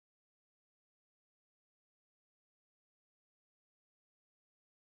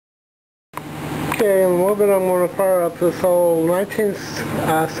Okay, in a little bit I'm going to fire up this old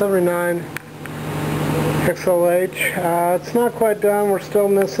 1979 XLH. It's not quite done. We're still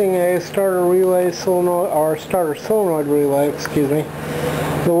missing a starter relay solenoid, or starter solenoid relay, excuse me.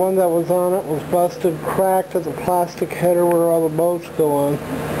 The one that was on it was busted, cracked at the plastic header where all the bolts go on.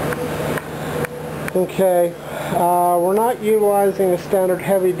 Okay, we're not utilizing a standard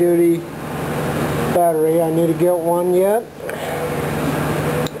heavy-duty battery. I need to get one yet.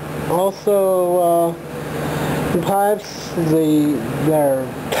 Also, the pipes, they're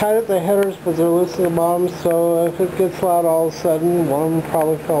tight at the headers, but they're loose at the bottom, so if it gets loud all of a sudden, one of them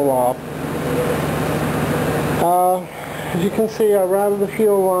probably fell off. As you can see, I routed the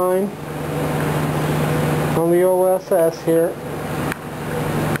fuel line on the OSS here.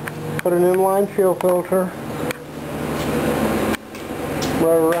 Put an inline fuel filter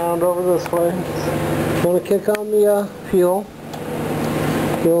right around over this way. I'm going to kick on the fuel.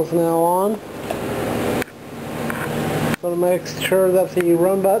 Fuel's now on. Going to make sure that the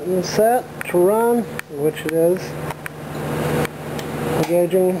run button is set to run, which it is.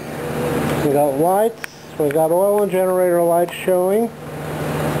 Engaging. We got lights. We got oil and generator lights showing.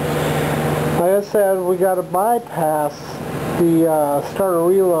 Like I said, we got to bypass the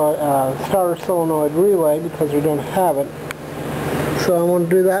starter solenoid relay because we don't have it. So I'm going to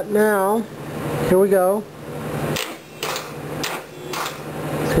do that now. Here we go.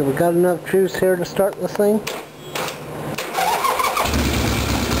 See, we got enough juice here to start this thing.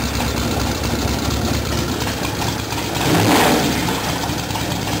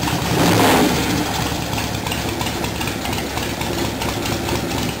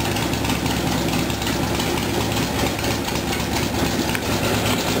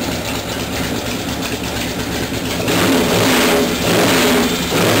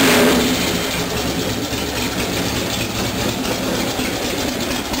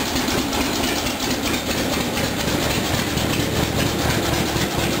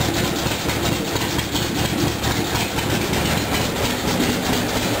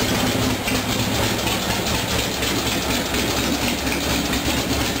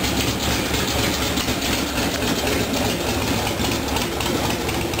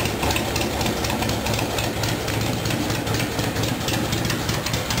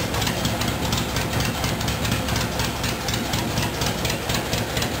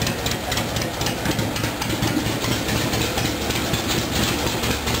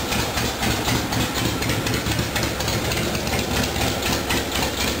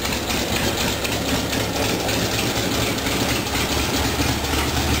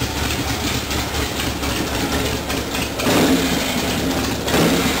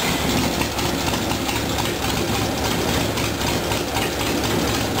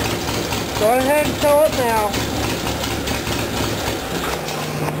 Go ahead and fill it now.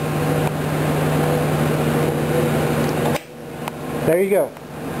 There you go.